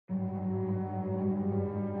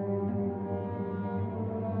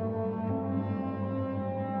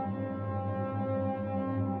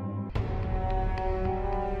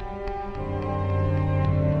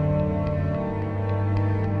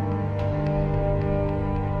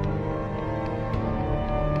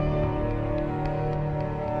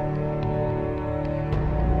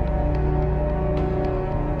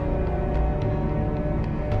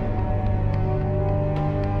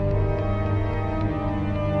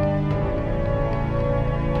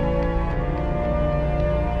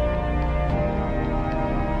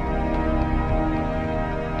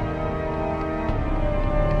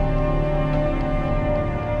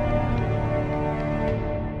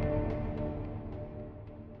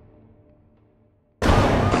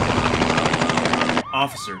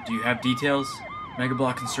Officer, do you have details? Mega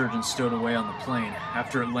Block insurgents stowed away on the plane.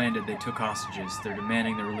 After it landed, they took hostages. They're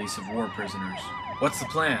demanding the release of war prisoners. What's the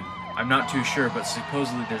plan? I'm not too sure, but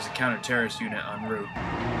supposedly there's a counter-terrorist unit en route.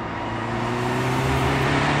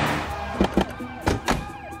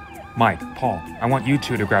 Mike, Paul, I want you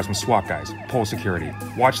two to grab some SWAT guys. Pole security.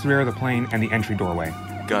 Watch the rear of the plane and the entry doorway.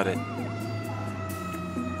 Got it.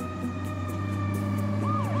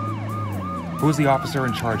 Who's the officer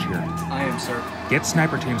in charge here? I am, sir. Get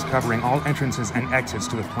sniper teams covering all entrances and exits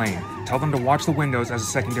to the plane. Tell them to watch the windows as a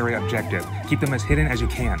secondary objective. Keep them as hidden as you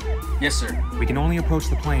can. Yes, sir. We can only approach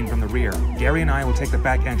the plane from the rear. Gary and I will take the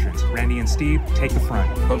back entrance. Randy and Steve take the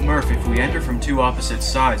front. But Murph, if we enter from two opposite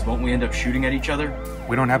sides, won't we end up shooting at each other?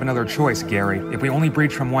 We don't have another choice, Gary. If we only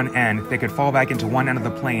breach from one end, they could fall back into one end of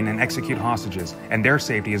the plane and execute hostages, and their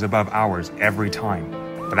safety is above ours every time.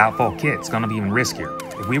 Without full kit, it's gonna be even riskier.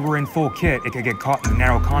 If we were in full kit, it could get caught in the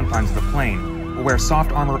narrow confines of the plane. We'll wear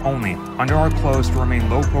soft armor only, under our clothes to remain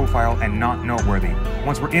low profile and not noteworthy.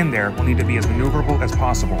 Once we're in there, we'll need to be as maneuverable as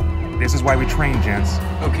possible. This is why we train, gents.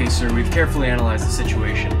 Okay, sir, we've carefully analyzed the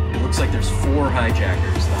situation. It looks like there's 4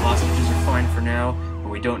 hijackers. The hostages are fine for now, but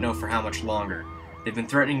we don't know for how much longer. They've been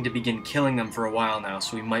threatening to begin killing them for a while now,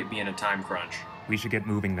 so we might be in a time crunch. We should get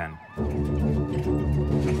moving then.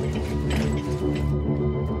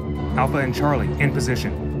 Alpha and Charlie, in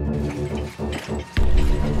position.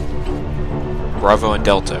 Bravo and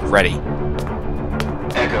Delta, ready.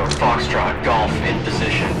 Echo, Foxtrot, Golf, in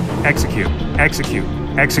position. Execute, execute,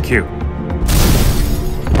 execute.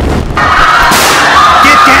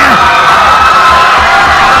 Get down!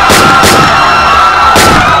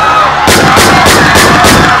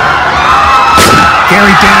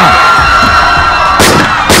 Gary, down!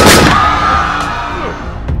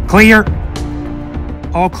 Clear!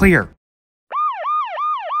 All clear.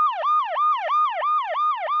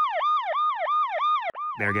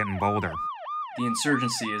 They're getting bolder. The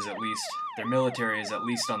insurgency is their military is at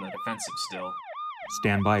least on the defensive still.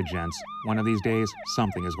 Stand by, gents. One of these days,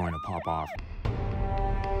 something is going to pop off.